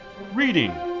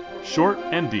Reading Short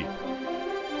and Deep.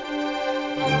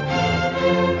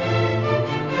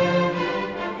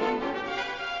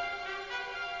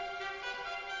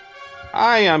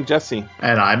 Hi, I'm Jesse.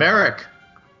 And I'm Eric.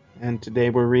 And today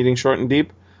we're reading Short and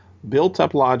Deep, Built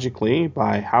Up Logically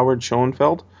by Howard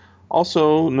Schoenfeld,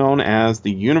 also known as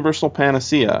The Universal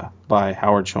Panacea by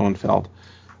Howard Schoenfeld.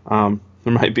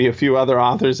 There might be a few other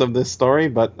authors of this story,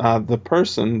 but the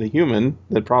person, the human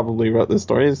that probably wrote this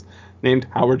story is named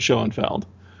Howard Schoenfeld.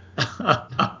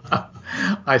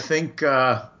 I think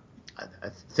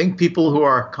people who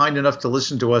are kind enough to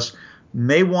listen to us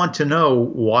may want to know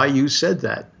why you said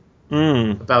that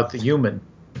about the human.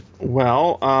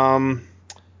 Well,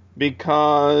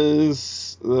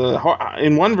 because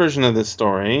in one version of this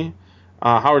story,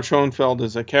 Howard Schoenfeld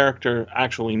is a character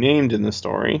actually named in the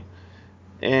story.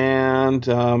 And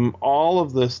all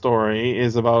of the story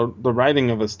is about the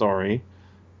writing of a story,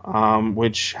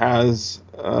 which has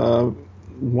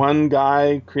one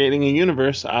guy creating a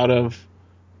universe out of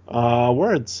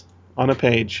words on a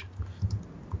page.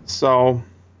 So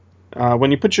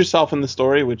when you put yourself in the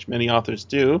story, which many authors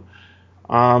do,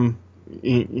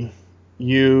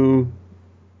 you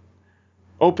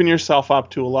open yourself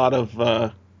up to a lot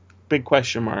of big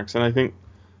question marks. And I think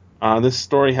this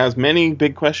story has many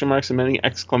big question marks and many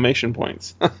exclamation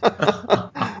points.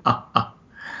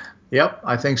 Yep,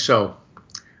 I think so.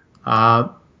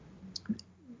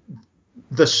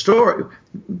 The story,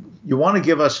 you want to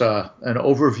give us an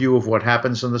overview of what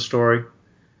happens in the story?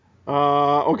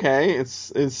 Okay,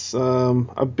 it's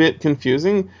a bit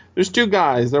confusing. There's two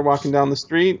guys. They're walking down the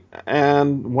street,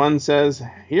 and one says,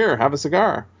 "Here, have a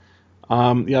cigar."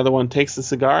 The other one takes the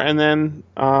cigar, and then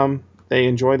they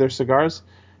enjoy their cigars.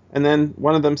 And then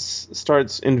one of them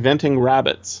starts inventing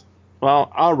rabbits.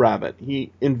 Well, a rabbit. He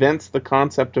invents the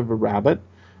concept of a rabbit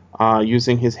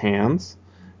using his hands.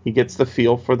 He gets the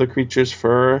feel for the creature's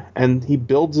fur, and he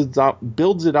builds it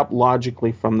up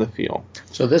logically from the feel.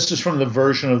 So this is from the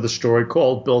version of the story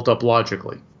called Built Up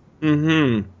Logically.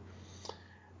 Mm-hmm.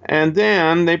 And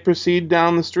then they proceed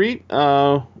down the street,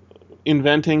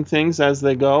 inventing things as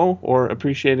they go, or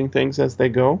appreciating things as they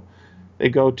go. They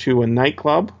go to a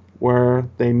nightclub where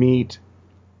they meet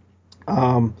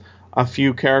a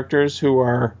few characters who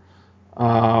are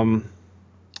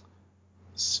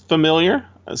familiar.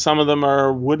 Some of them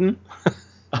are wooden.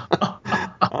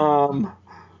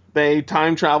 They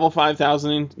time travel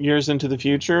 5,000 years into the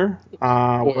future.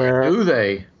 Or do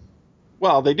they?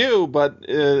 Well, they do, but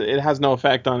it has no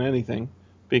effect on anything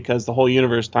because the whole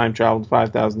universe time traveled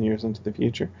 5,000 years into the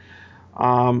future.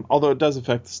 Although it does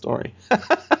affect the story.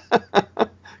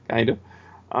 Kind of.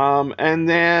 And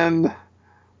then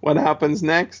what happens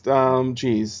next? They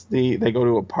go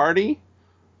to a party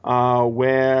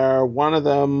where one of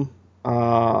them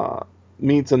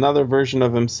meets another version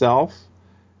of himself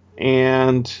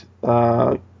and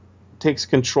takes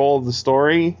control of the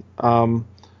story,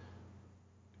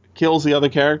 kills the other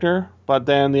character, but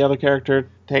then the other character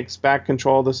takes back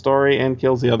control of the story and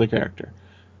kills the other character,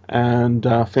 and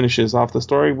finishes off the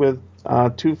story with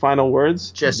two final words.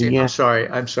 Jesse, I'm sorry.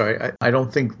 I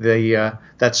don't think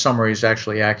that summary is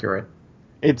actually accurate.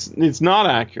 It's not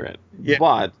accurate, yeah,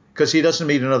 but because he doesn't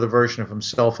meet another version of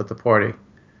himself at the party.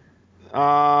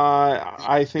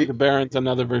 I think the Baron's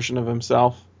another version of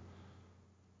himself.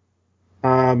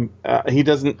 He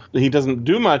doesn't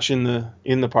do much in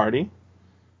the party,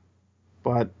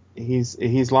 but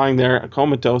he's lying there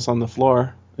comatose on the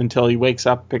floor until he wakes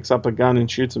up, picks up a gun,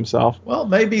 and shoots himself. Well,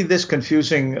 maybe this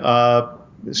confusing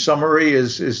summary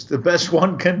is the best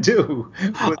one can do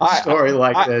with a story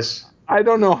like this. I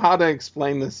don't know how to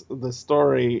explain the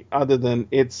story other than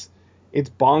it's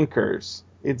bonkers.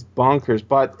 It's bonkers,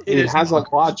 but it has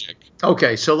bonkers. A logic.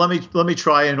 Okay, so let me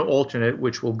try an alternate,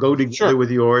 which will go together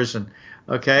with yours. And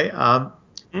okay,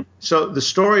 so the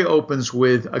story opens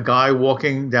with a guy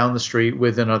walking down the street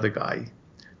with another guy.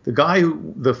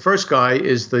 The first guy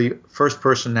is the first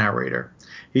person narrator.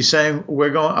 He's saying,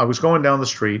 I was going down the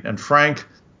street, and Frank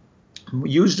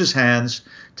used his hands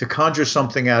to conjure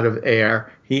something out of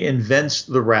air. He invents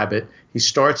the rabbit. He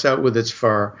starts out with its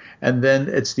fur, and then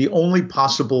it's the only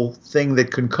possible thing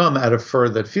that can come out of fur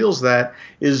that feels that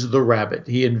is the rabbit.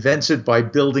 He invents it by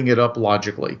building it up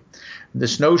logically.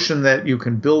 This notion that you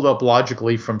can build up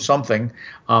logically from something,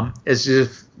 as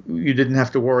if you didn't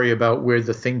have to worry about where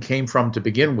the thing came from to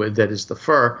begin with, that is the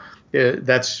fur,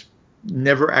 that's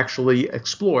never actually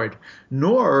explored,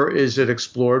 nor is it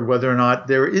explored whether or not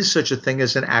there is such a thing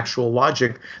as an actual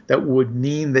logic that would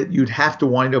mean that you'd have to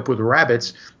wind up with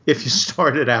rabbits if you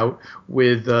started out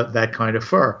with that kind of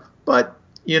fur. But,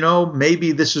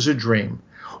 maybe this is a dream.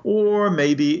 Or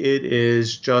maybe it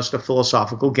is just a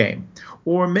philosophical game.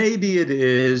 Or maybe it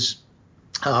is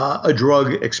a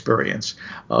drug experience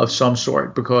of some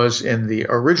sort, because in the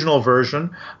original version,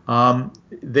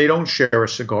 they don't share a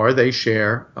cigar, they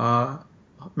share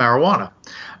marijuana.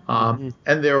 And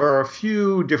there are a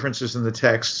few differences in the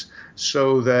texts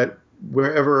so that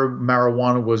wherever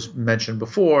marijuana was mentioned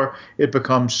before, it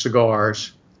becomes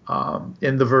cigars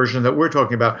in the version that we're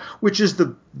talking about, which is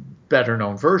the better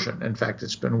known version. In fact,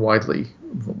 it's been widely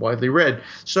read.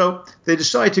 So they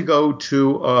decide to go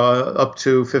to up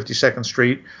to 52nd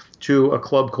Street to a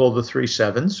club called the Three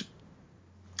Sevens.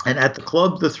 And at the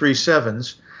club, the Three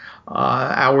Sevens,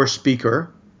 our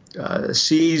speaker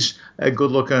sees a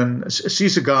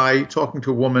guy talking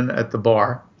to a woman at the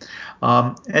bar,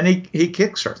 and he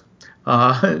kicks her,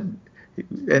 and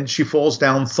she falls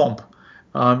down thump.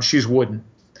 She's wooden.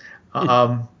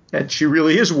 And she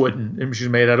really is wooden, and she's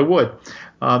made out of wood.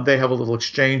 They have a little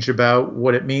exchange about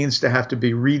what it means to have to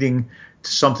be reading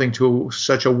something to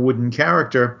such a wooden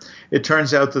character. It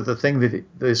turns out that the thing that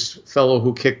this fellow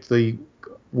who kicked the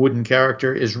wooden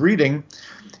character is reading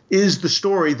is the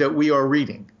story that we are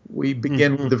reading. We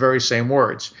begin with the very same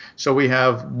words. So we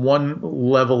have one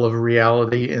level of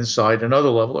reality inside another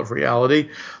level of reality,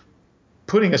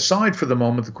 putting aside for the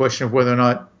moment the question of whether or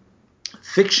not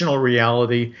fictional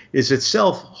reality is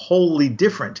itself wholly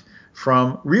different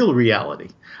from real reality,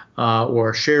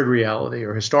 or shared reality,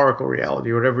 or historical reality,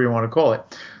 or whatever you want to call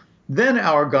it. Then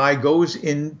our guy goes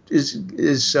in,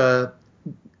 is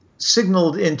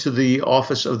signaled into the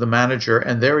office of the manager,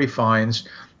 and there he finds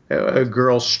a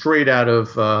girl straight out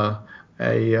of a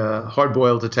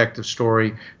hard-boiled detective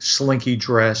story, slinky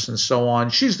dress and so on.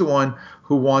 She's the one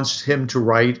who wants him to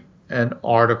write an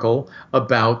article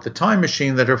about the time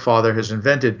machine that her father has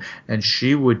invented, and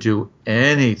she would do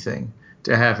anything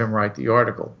to have him write the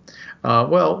article.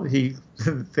 Well, he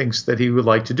thinks that he would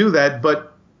like to do that,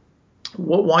 but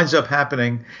what winds up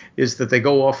happening is that they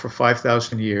go off for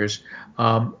 5,000 years,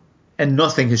 and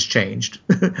nothing has changed.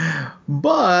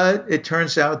 But it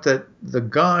turns out that the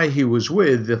guy he was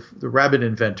with, the rabbit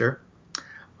inventor,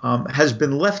 has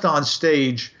been left on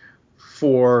stage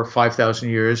for 5,000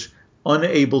 years,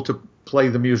 unable to play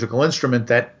the musical instrument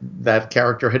that that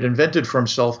character had invented for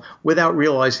himself, without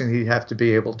realizing he'd have to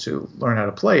be able to learn how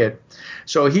to play it.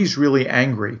 So he's really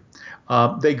angry.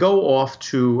 They go off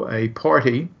to a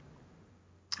party,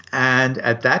 and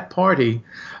at that party,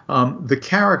 the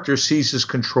character seizes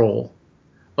control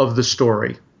of the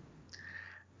story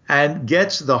and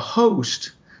gets the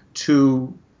host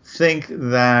to think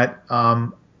that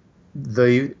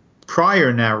the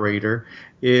prior narrator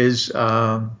is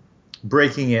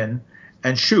breaking in,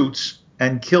 and shoots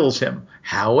and kills him.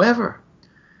 However,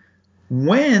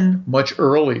 when much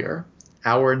earlier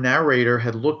our narrator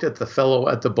had looked at the fellow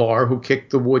at the bar who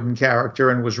kicked the wooden character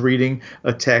and was reading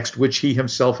a text which he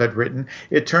himself had written,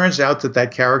 it turns out that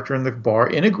that character in the bar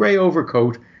in a gray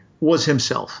overcoat was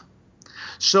himself.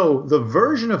 So the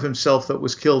version of himself that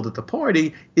was killed at the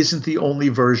party isn't the only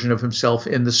version of himself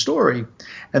in the story.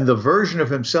 And the version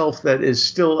of himself that is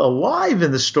still alive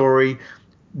in the story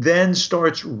then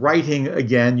starts writing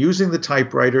again using the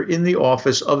typewriter in the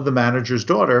office of the manager's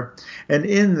daughter. And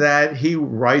in that, he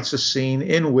writes a scene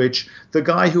in which the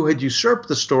guy who had usurped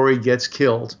the story gets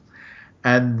killed.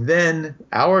 And then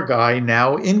our guy,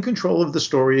 now in control of the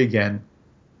story again,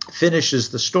 finishes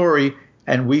the story,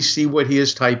 and we see what he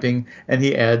is typing, and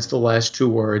he adds the last two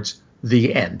words,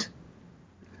 "the end."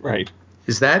 Right.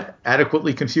 Is that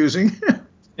adequately confusing?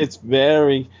 It's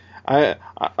very...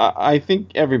 I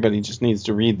think everybody just needs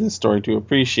to read this story to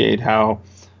appreciate how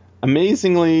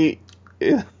amazingly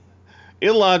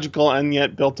illogical and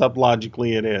yet built up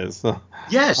logically it is.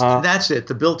 Yes, that's it,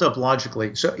 the built up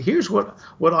logically. So here's what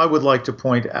I would like to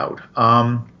point out.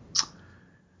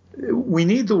 We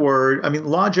need the word. I mean,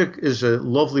 logic is a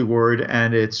lovely word,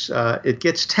 and it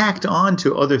gets tacked on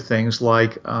to other things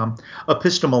like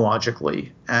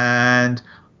epistemologically and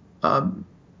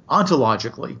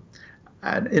ontologically.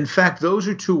 And in fact, those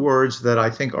are two words that I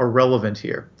think are relevant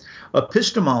here.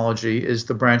 Epistemology is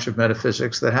the branch of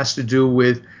metaphysics that has to do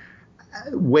with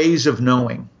ways of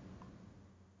knowing.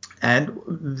 And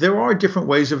there are different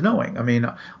ways of knowing. I mean,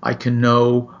 I can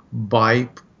know by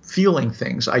feeling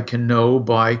things. I can know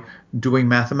by doing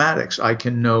mathematics. I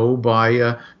can know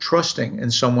by trusting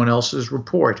in someone else's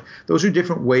report. Those are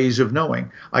different ways of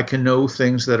knowing. I can know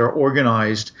things that are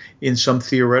organized in some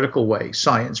theoretical way.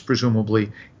 Science,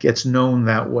 presumably, gets known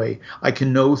that way. I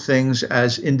can know things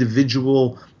as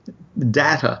individual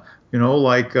data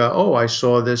Like, I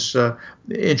saw this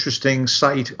interesting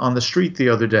sight on the street the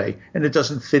other day, and it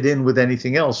doesn't fit in with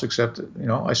anything else except,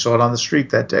 I saw it on the street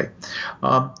that day.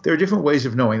 There are different ways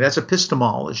of knowing. That's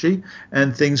epistemology,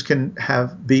 and things can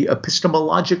be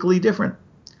epistemologically different.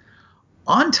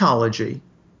 Ontology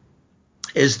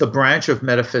is the branch of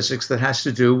metaphysics that has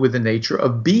to do with the nature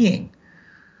of being.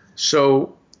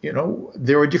 So,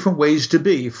 there are different ways to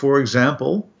be. For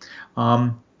example,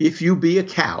 if you be a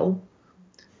cow,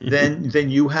 then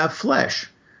you have flesh.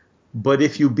 But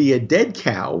if you be a dead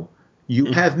cow,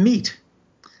 you have meat.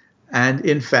 And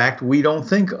in fact, we don't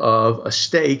think of a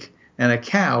steak and a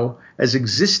cow as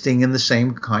existing in the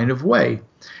same kind of way.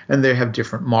 And they have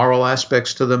different moral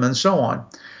aspects to them and so on.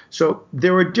 So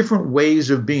there are different ways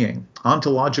of being,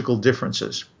 ontological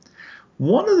differences.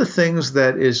 One of the things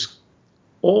that is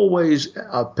always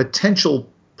a potential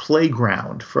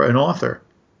playground for an author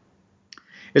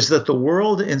is that the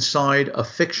world inside a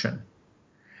fiction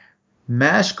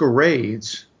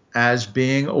masquerades as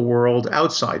being a world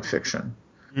outside fiction.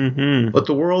 Mm-hmm. But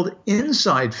the world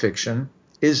inside fiction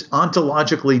is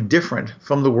ontologically different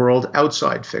from the world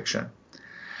outside fiction.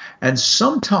 And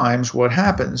sometimes what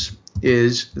happens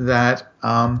is that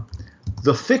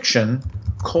the fiction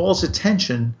calls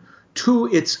attention to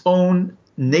its own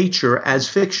nature as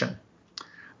fiction.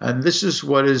 And this is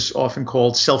what is often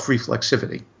called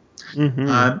self-reflexivity. Mm-hmm.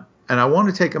 And I want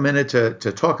to take a minute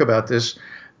to talk about this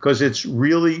because it's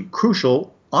really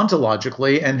crucial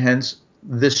ontologically, and hence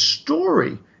this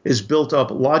story is built up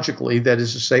logically, that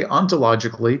is to say,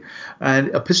 ontologically and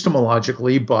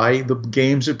epistemologically by the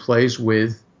games it plays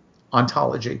with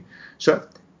ontology. So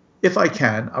if I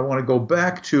can, I want to go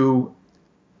back to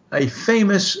a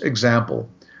famous example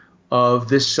of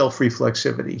this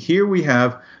self-reflexivity. Here we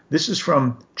have, this is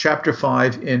from chapter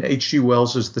 5 in H.G.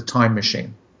 Wells's The Time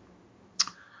Machine.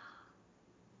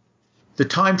 The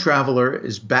time traveler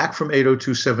is back from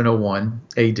 802-701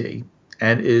 AD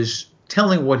and is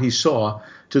telling what he saw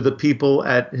to the people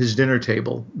at his dinner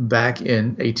table back in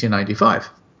 1895.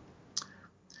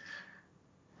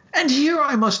 And here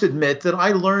I must admit that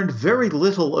I learned very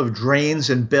little of drains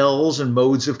and bells and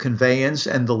modes of conveyance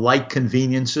and the like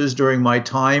conveniences during my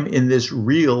time in this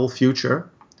real future.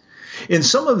 In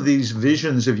some of these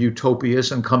visions of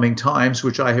utopias and coming times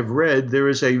which I have read, there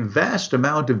is a vast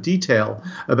amount of detail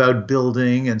about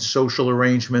building and social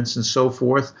arrangements and so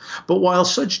forth. But while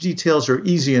such details are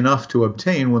easy enough to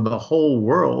obtain when the whole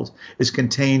world is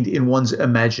contained in one's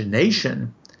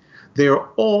imagination, they are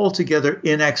altogether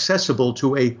inaccessible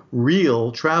to a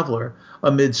real traveler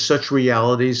amid such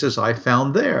realities as I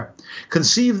found there.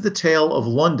 Conceive the tale of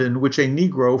London, which a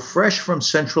Negro fresh from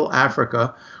Central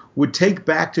Africa would take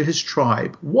back to his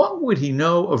tribe. What would he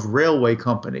know of railway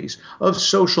companies, of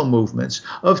social movements,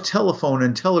 of telephone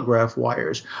and telegraph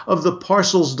wires, of the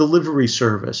parcels delivery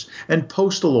service and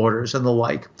postal orders and the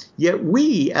like? Yet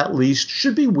we, at least,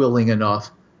 should be willing enough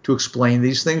to explain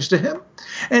these things to him.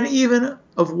 And even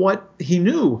of what he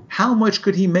knew, how much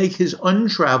could he make his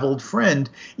untraveled friend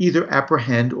either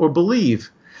apprehend or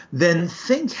believe? Then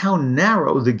think how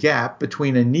narrow the gap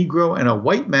between a Negro and a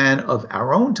white man of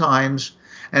our own times,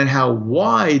 and how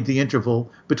wide the interval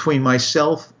between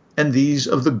myself and these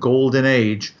of the golden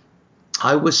age.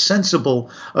 I was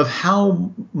sensible of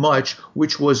how much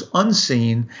which was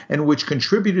unseen and which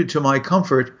contributed to my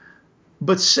comfort,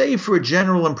 but save for a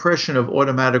general impression of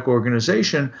automatic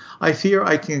organization, I fear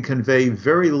I can convey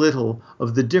very little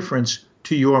of the difference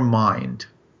to your mind.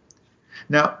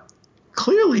 Now,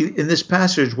 clearly in this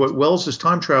passage, what Wells's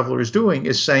time traveler is doing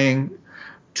is saying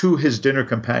to his dinner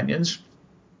companions,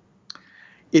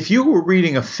 if you were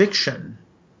reading a fiction,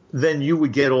 then you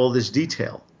would get all this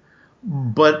detail.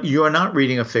 But you're not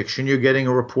reading a fiction, you're getting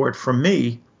a report from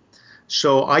me,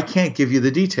 so I can't give you the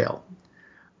detail.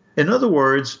 In other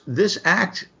words, this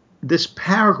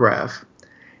paragraph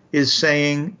is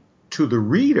saying to the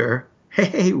reader,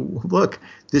 hey, look,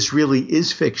 this really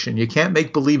is fiction. You can't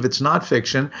make believe it's not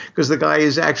fiction because the guy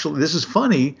is actually, this is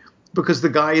funny because the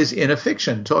guy is in a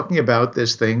fiction talking about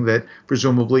this thing that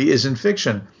presumably isn't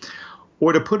fiction.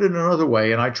 Or to put it another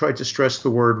way, and I tried to stress the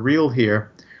word real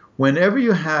here, whenever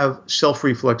you have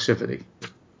self-reflexivity,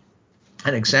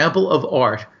 an example of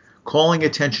art calling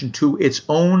attention to its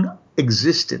own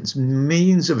existence,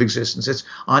 means of existence, its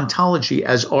ontology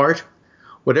as art,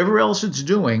 whatever else it's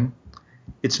doing,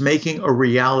 it's making a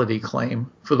reality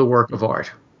claim for the work of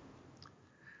art.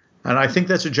 And I think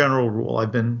that's a general rule.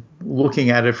 I've been looking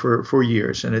at it for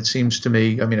years, and it seems to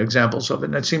me, examples of it,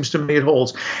 and it seems to me it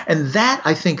holds. And that,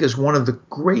 I think, is one of the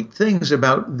great things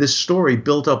about this story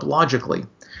built up logically,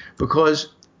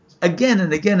 because again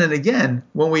and again and again,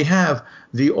 when we have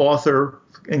the author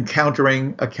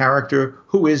encountering a character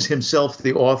who is himself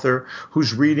the author,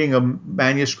 who's reading a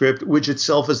manuscript, which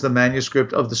itself is the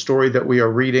manuscript of the story that we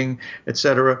are reading,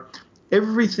 etc.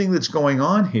 Everything that's going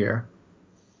on here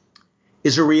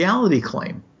is a reality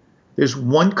claim. There's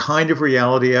one kind of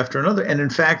reality after another. And in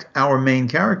fact, our main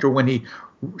character, when he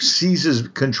seizes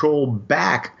control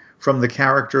back from the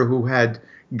character who had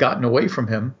gotten away from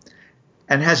him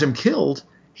and has him killed,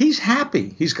 he's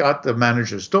happy. He's got the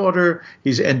manager's daughter.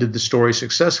 He's ended the story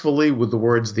successfully with the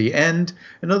words, "the end."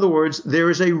 In other words, there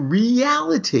is a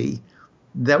reality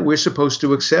that we're supposed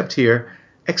to accept here,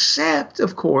 except,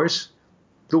 of course,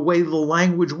 the way the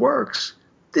language works.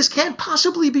 This can't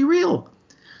possibly be real.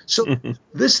 So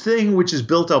this thing which is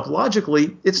built up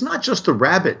logically, it's not just the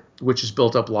rabbit which is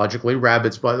built up logically.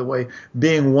 Rabbits, by the way,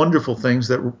 being wonderful things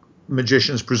that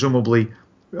magicians presumably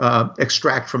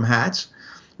extract from hats.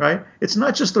 Right? It's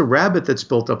not just the rabbit that's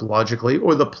built up logically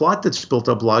or the plot that's built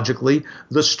up logically.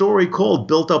 The story called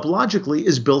Built Up Logically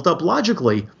is built up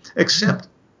logically, except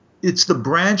it's the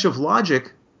branch of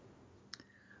logic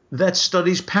that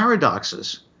studies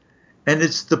paradoxes. And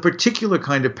it's the particular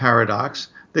kind of paradox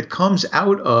that comes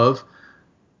out of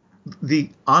the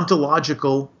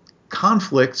ontological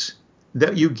conflicts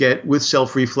that you get with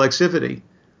self-reflexivity.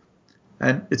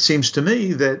 And it seems to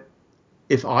me that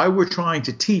if I were trying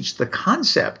to teach the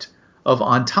concept of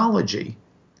ontology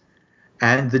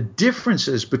and the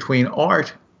differences between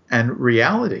art and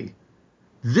reality,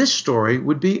 this story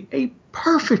would be a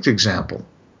perfect example.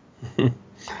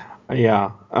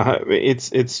 Yeah,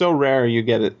 it's so rare you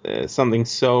get it, something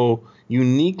so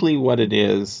uniquely what it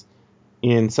is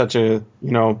in such a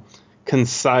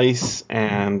concise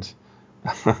and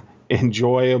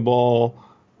enjoyable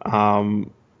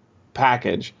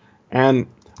package. And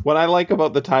what I like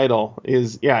about the title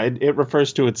is, it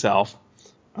refers to itself.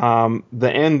 The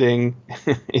ending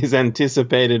is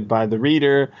anticipated by the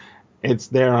reader. It's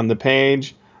there on the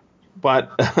page.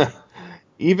 But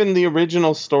even the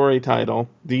original story title,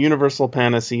 The Universal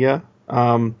Panacea,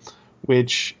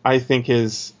 which I think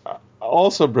is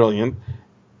also brilliant,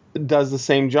 does the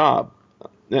same job.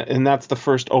 And that's the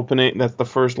first opening, that's the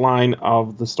first line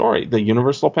of the story. The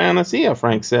Universal Panacea,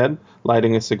 Frank said,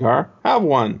 lighting a cigar. Have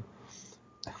one.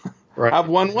 Right. Have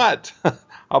one what? How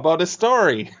about a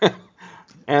story?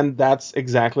 And that's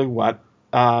exactly what,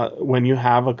 when you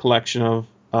have a collection of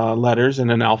letters in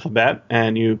an alphabet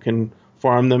and you can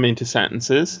form them into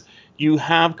sentences, you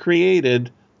have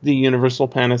created the universal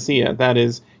panacea. That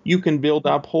is, you can build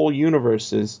up whole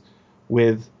universes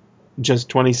with just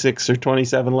 26 or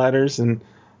 27 letters and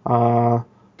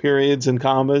periods and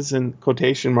commas and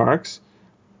quotation marks,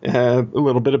 a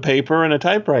little bit of paper and a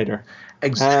typewriter.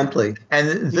 Exactly.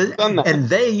 And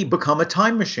they become a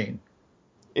time machine.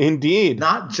 Indeed.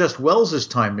 Not just Wells's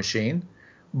time machine,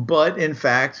 but in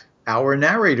fact, our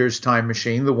narrator's time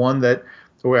machine, the one that,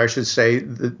 or I should say,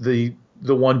 the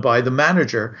one by the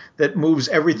manager that moves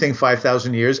everything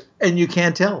 5,000 years and you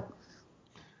can't tell.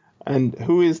 And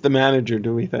who is the manager,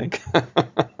 do we think?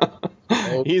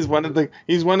 He's one of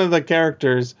the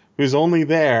characters who's only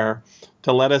there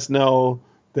to let us know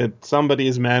that somebody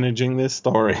is managing this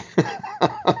story.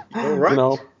 You're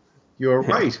right. You're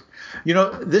right.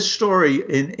 This story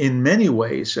in many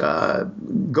ways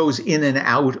goes in and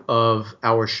out of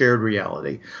our shared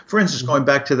reality. For instance, going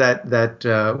back to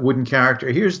that wooden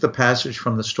character, here's the passage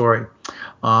from the story.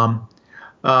 Who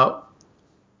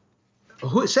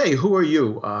are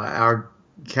you? Our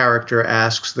character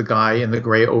asks the guy in the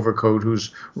gray overcoat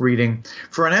who's reading.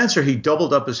 For an answer, he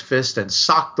doubled up his fist and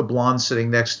socked the blonde sitting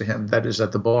next to him, that is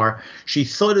at the bar. She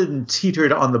thudded and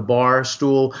teetered on the bar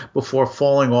stool. Before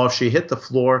falling off, she hit the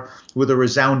floor with a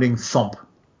resounding thump.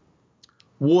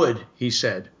 Wood, he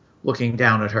said, looking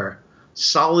down at her.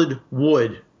 Solid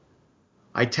wood.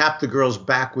 I tapped the girl's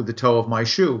back with the toe of my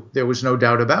shoe. There was no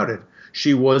doubt about it.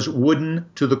 She was wooden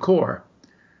to the core.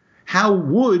 How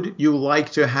would you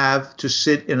like to have to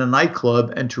sit in a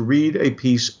nightclub and to read to a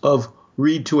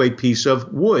piece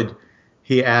of wood?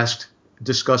 He asked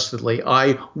disgustedly.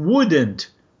 I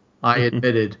wouldn't, I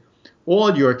admitted.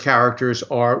 All your characters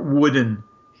are wooden,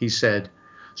 he said.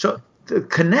 So the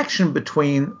connection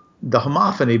between the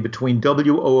homophony between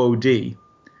W-O-O-D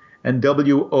and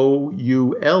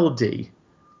W-O-U-L-D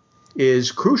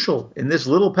is crucial in this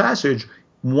little passage.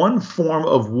 One form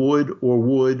of wood or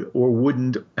wooden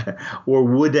or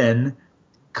wooden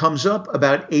comes up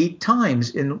about 8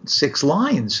 times in 6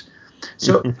 lines.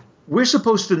 So we're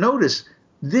supposed to notice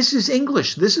this is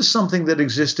English. This is something that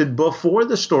existed before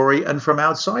the story and from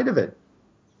outside of it.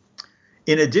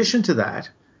 In addition to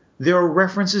that, there are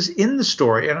references in the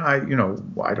story, and I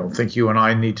don't think you and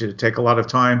I need to take a lot of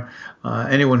time.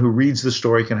 Anyone who reads the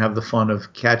story can have the fun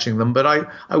of catching them, but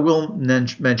I will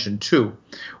mention two.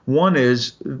 One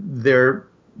is they're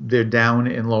down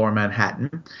in Lower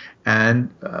Manhattan,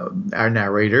 and our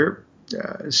narrator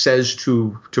says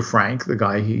to Frank, the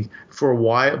guy he for a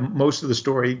while most of the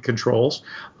story controls,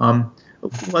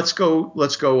 let's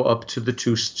go up to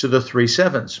the 3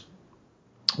 Sevens,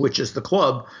 which is the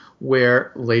club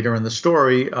where later in the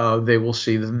story they will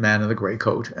see the man in the gray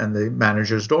coat and the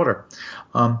manager's daughter.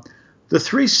 The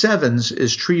 3 Sevens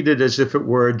is treated as if it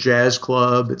were a jazz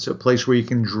club. It's a place where you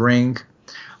can drink.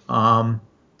 And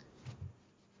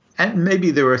maybe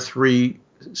there are 3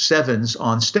 Sevens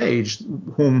on stage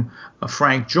whom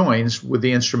Frank joins with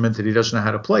the instrument that he doesn't know how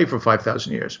to play for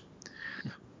 5,000 years.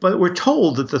 But we're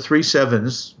told that the 3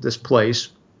 Sevens, this place,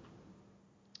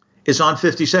 is on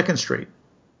 52nd Street.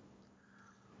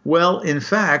 Well, in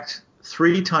fact,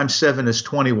 3 times 7 is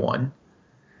 21.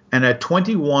 And at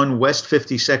 21 West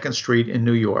 52nd Street in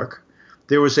New York,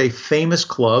 there was a famous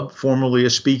club, formerly a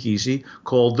speakeasy,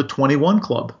 called the 21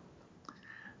 Club.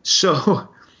 So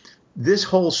this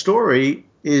whole story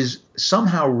is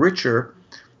somehow richer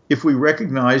if we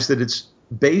recognize that it's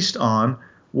based on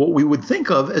what we would think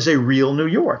of as a real New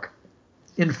York.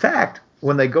 In fact,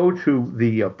 when they go to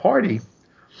the party,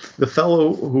 the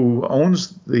fellow who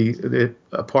owns the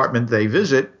apartment they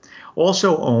visit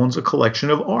also owns a collection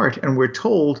of art, and we're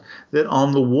told that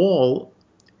on the wall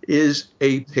is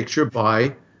a picture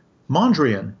by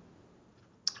Mondrian.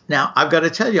 Now, I've got to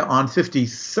tell you, on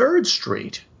 53rd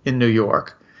Street in New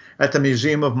York, at the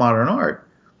Museum of Modern Art,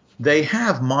 they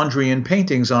have Mondrian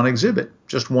paintings on exhibit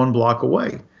just 1 block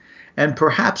away. And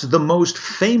perhaps the most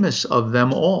famous of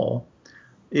them all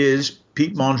is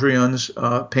Pete Mondrian's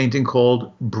painting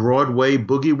called Broadway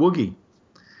Boogie Woogie.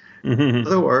 In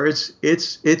other words,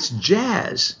 it's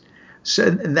jazz. So,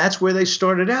 and that's where they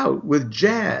started out, with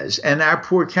jazz. And our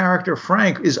poor character,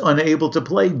 Frank, is unable to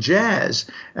play jazz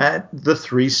at the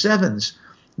 3 Sevens.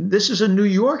 This is a New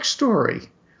York story,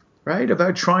 right,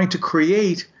 about trying to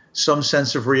create some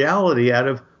sense of reality out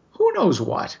of who knows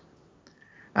what.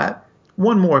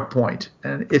 One more point,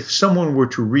 and if someone were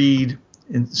to read,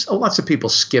 lots of people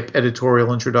skip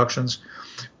editorial introductions,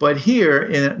 but here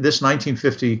in this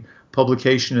 1950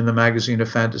 publication in the Magazine of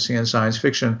Fantasy and Science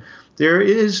Fiction, there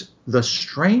is the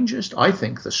strangest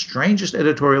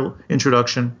editorial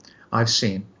introduction I've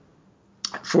seen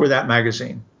for that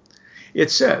magazine. It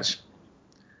says,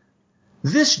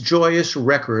 "This joyous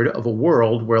record of a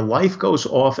world where life goes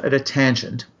off at a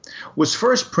tangent was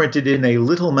first printed in a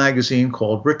little magazine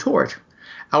called Retort.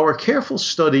 Our careful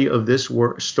study of this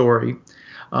story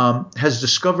has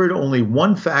discovered only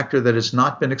one factor that has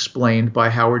not been explained by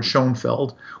Howard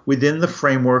Schoenfeld within the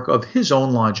framework of his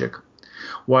own logic.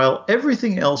 While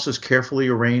everything else is carefully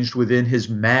arranged within his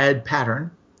mad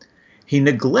pattern, he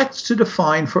neglects to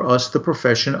define for us the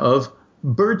profession of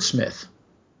birdsmith.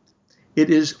 It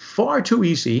is far too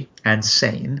easy and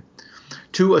sane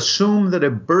to assume that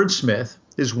a birdsmith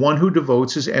is one who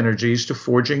devotes his energies to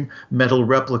forging metal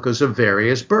replicas of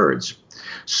various birds.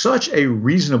 Such a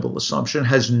reasonable assumption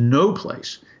has no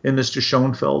place in Mr.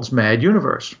 Schoenfeld's mad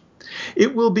universe.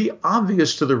 It will be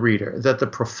obvious to the reader that the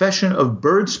profession of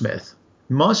birdsmith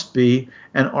must be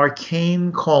an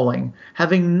arcane calling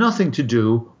having nothing to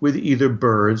do with either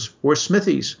birds or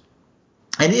smithies.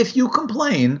 And if you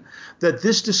complain that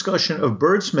this discussion of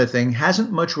birdsmithing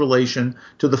hasn't much relation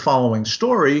to the following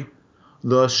story,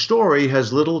 the story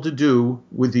has little to do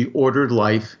with the ordered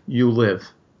life you live."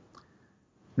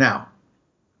 Now,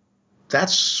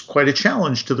 that's quite a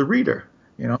challenge to the reader,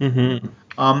 you know.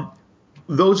 Mm-hmm.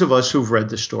 Those of us who've read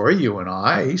the story, you and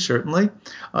I certainly,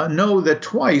 know that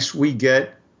twice we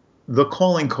get the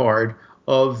calling card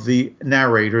of the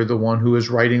narrator, the one who is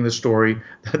writing the story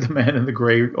that the man in the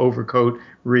gray overcoat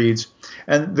reads.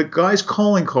 And the guy's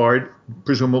calling card,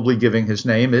 presumably giving his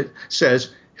name, it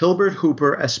says Hilbert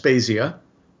Hooper Aspasia.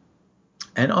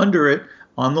 And under it,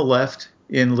 on the left,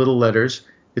 in little letters,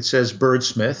 it says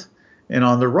Birdsmith. And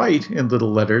on the right, in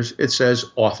little letters, it says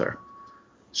author.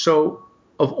 So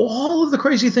of all of the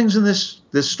crazy things in this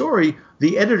story,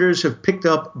 the editors have picked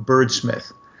up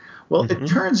Birdsmith. Well, It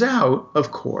turns out,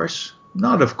 of course,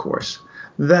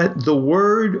 that the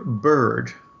word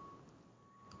bird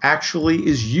actually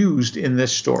is used in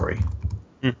this story.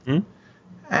 Mm-hmm.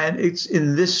 And it's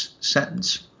in this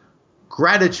sentence.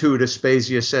 Gratitude,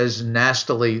 Aspasia says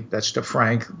nastily, that's to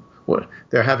Frank.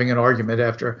 They're having an argument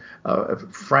after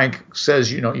Frank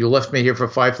says, you left me here for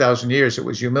 5,000 years. It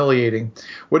was humiliating.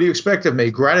 What do you expect of me?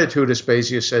 Gratitude,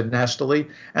 Aspasia said nastily,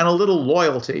 and a little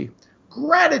loyalty.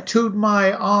 Gratitude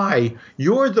my eye.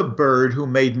 You're the bird who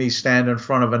made me stand in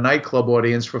front of a nightclub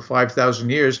audience for 5,000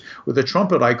 years with a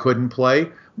trumpet I couldn't play.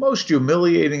 Most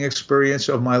humiliating experience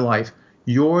of my life.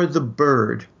 You're the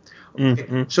bird.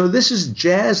 Okay, so this is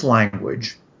jazz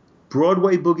language,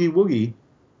 Broadway boogie woogie.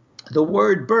 The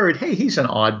word bird, hey, he's an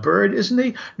odd bird, isn't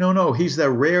he? No, he's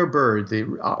the rare bird, the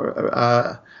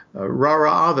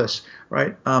rara avis,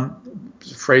 right?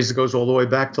 Phrase that goes all the way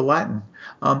back to Latin.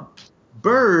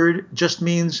 Bird just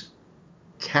means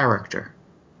character.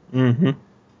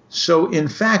 So, in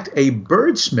fact, a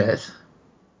birdsmith,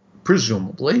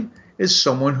 presumably, is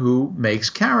someone who makes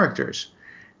characters.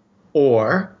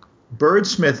 Or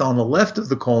birdsmith on the left of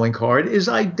the calling card is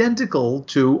identical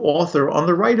to author on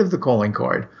the right of the calling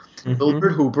card.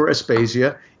 Wilbert Hooper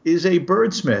Aspasia is a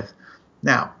birdsmith.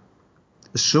 Now,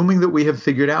 assuming that we have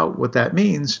figured out what that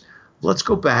means, let's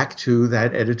go back to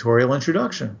that editorial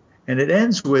introduction. And it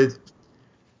ends with,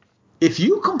 if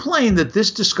you complain that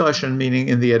this discussion, meaning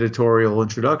in the editorial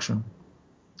introduction,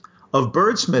 of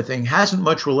birdsmithing hasn't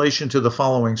much relation to the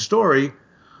following story,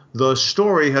 the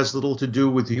story has little to do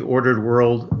with the ordered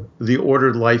world, the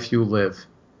ordered life you live.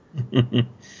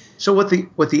 So what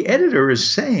the editor is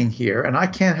saying here, and I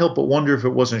can't help but wonder if it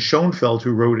wasn't Schoenfeld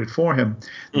who wrote it for him,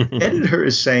 the editor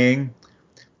is saying,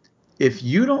 if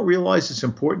you don't realize it's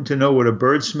important to know what a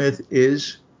birdsmith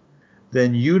is,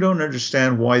 then you don't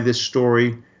understand why this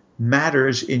story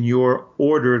matters in your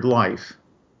ordered life.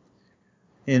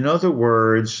 In other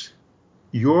words,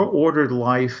 your ordered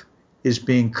life is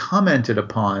being commented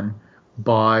upon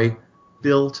by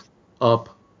built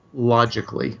up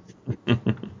logically.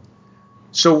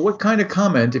 So what kind of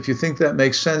comment, if you think that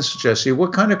makes sense, Jesse,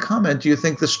 what kind of comment do you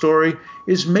think the story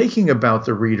is making about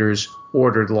the reader's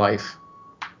ordered life?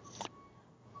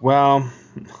 Well,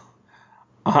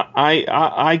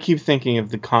 I keep thinking of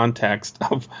the context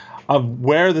of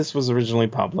where this was originally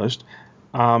published.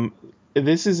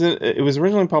 It was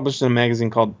originally published in a magazine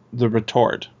called The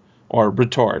Retort,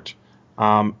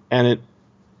 and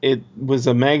it was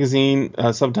a magazine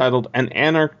subtitled An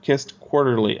Anarchist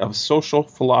Quarterly of Social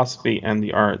Philosophy and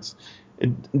the Arts.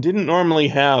 It didn't normally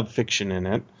have fiction in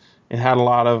it. It had a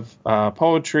lot of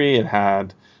poetry. It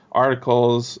had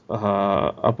articles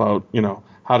about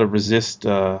how to resist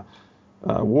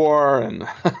war and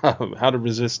how to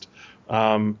resist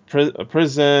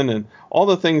prison and all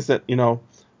the things that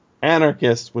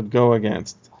anarchists would go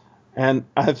against. And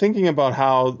I'm thinking about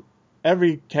how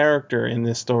every character in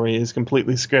this story is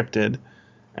completely scripted,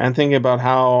 and thinking about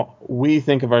how we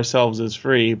think of ourselves as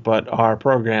free but are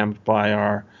programmed by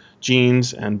our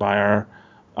genes and by our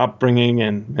upbringing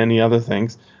and many other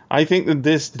things. I think that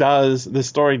this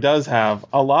story does have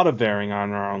a lot of bearing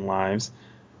on our own lives,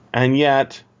 and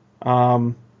yet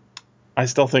I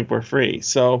still think we're free.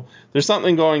 So there's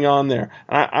something going on there.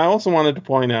 I also wanted to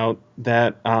point out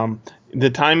that the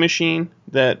time machine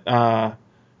that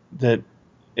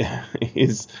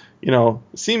is,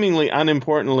 seemingly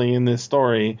unimportantly in this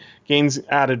story gains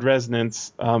added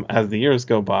resonance as the years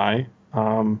go by.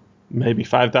 Maybe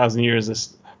 5,000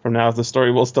 years from now, the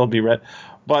story will still be read.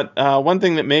 But one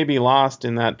thing that may be lost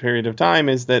in that period of time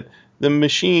is that the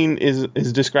machine is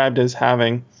described as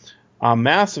having a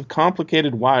mass of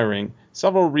complicated wiring,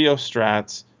 several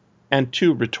rheostrats, and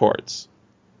 2 retorts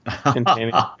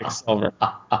containing fixed silver.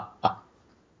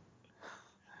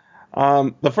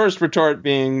 The first retort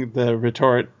being the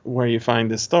retort where you find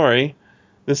the story.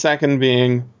 The second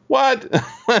being, what?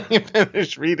 Let me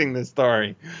finish reading the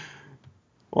story.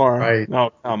 Or, right.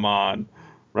 No, come on.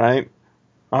 Right?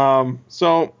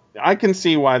 So I can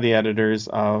see why the editors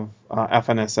of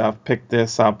FNSF picked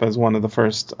this up as one of the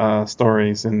first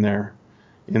stories in their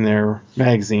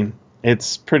magazine.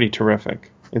 It's pretty terrific.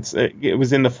 It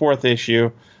was in the 4th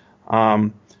issue.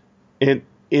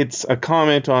 It's a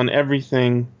comment on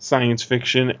everything science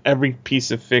fiction, every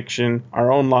piece of fiction,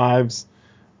 our own lives.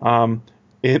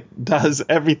 It does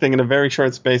everything in a very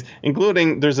short space,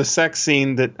 including there's a sex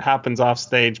scene that happens off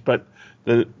stage, but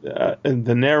the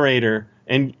narrator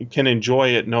can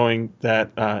enjoy it knowing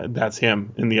that that's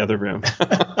him in the other room.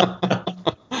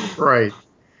 Right.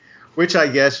 Which I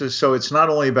guess is, so it's not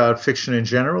only about fiction in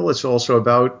general, it's also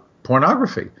about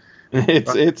pornography.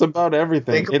 It's about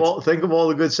everything. Think of all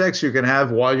the good sex you can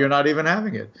have while you're not even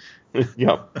having it.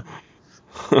 Yep.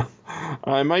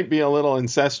 I might be a little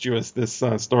incestuous, this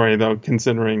story, though,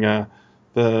 considering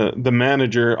the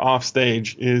manager off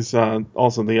stage is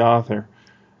also the author.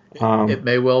 It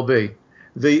may well be.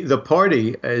 The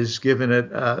party is given it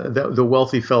the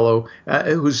wealthy fellow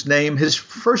whose name, his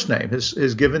first name,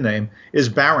 his given name is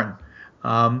Baron.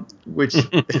 which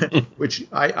which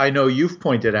I know you've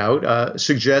pointed out,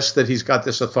 suggests that he's got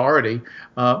this authority,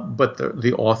 but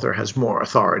the author has more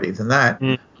authority than that.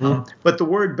 Mm-hmm. But the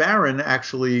word baron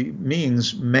actually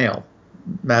means male,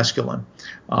 masculine.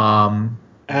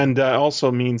 And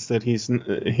also means that he's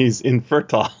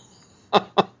infertile.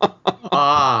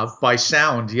 By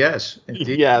sound, yes,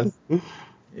 indeed. Yes.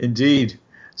 Indeed.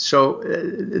 So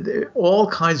all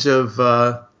kinds of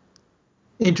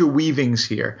interweavings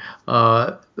here.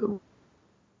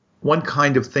 One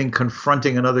kind of thing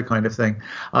confronting another kind of thing.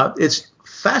 It's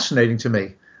fascinating to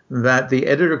me that the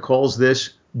editor calls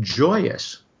this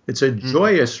joyous. It's a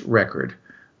joyous record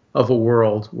of a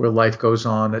world where life goes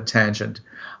on a tangent.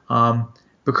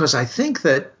 Because I think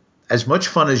that as much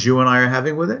fun as you and I are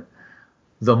having with it,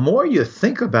 the more you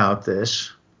think about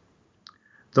this,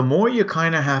 the more you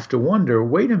kind of have to wonder,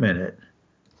 wait a minute,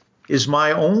 is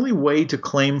my only way to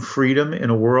claim freedom in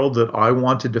a world that I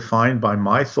want to define by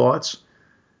my thoughts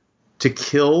to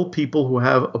kill people who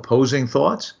have opposing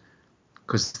thoughts?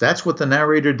 Because that's what the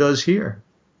narrator does here.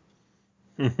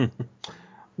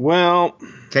 Well,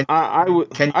 I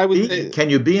would say, can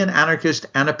you be an anarchist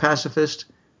and a pacifist?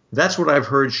 That's what I've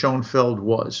heard Schoenfeld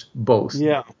was, both.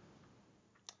 Yeah.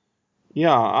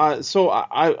 Yeah. So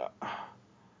I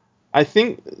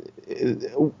think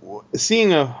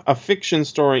seeing a fiction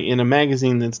story in a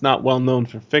magazine that's not well known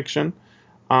for fiction,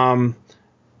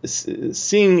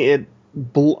 seeing it,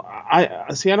 I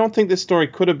don't think this story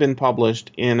could have been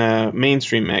published in a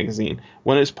mainstream magazine.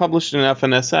 When it's published in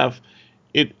FNSF,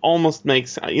 it almost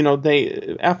makes,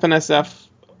 FNSF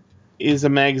is a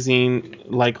magazine,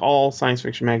 like all science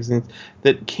fiction magazines,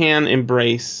 that can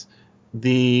embrace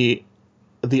the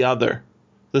other,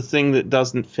 the thing that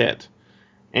doesn't fit.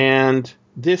 And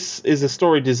this is a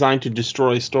story designed to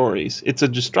destroy stories. It's a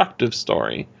destructive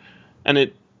story, and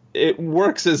it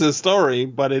works as a story,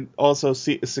 but it also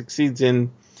succeeds in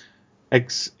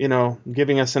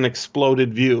giving us an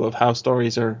exploded view of how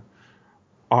stories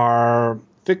are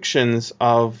fictions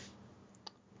of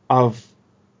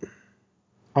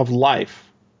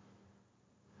life.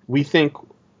 We think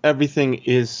everything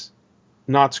is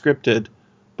not scripted,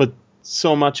 but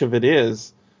so much of it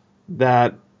is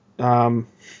that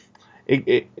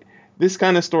this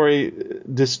kind of story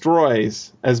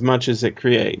destroys as much as it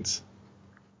creates.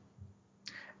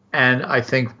 And I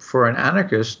think for an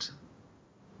anarchist,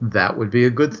 that would be a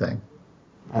good thing.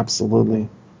 Absolutely.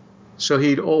 So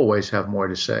he'd always have more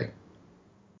to say.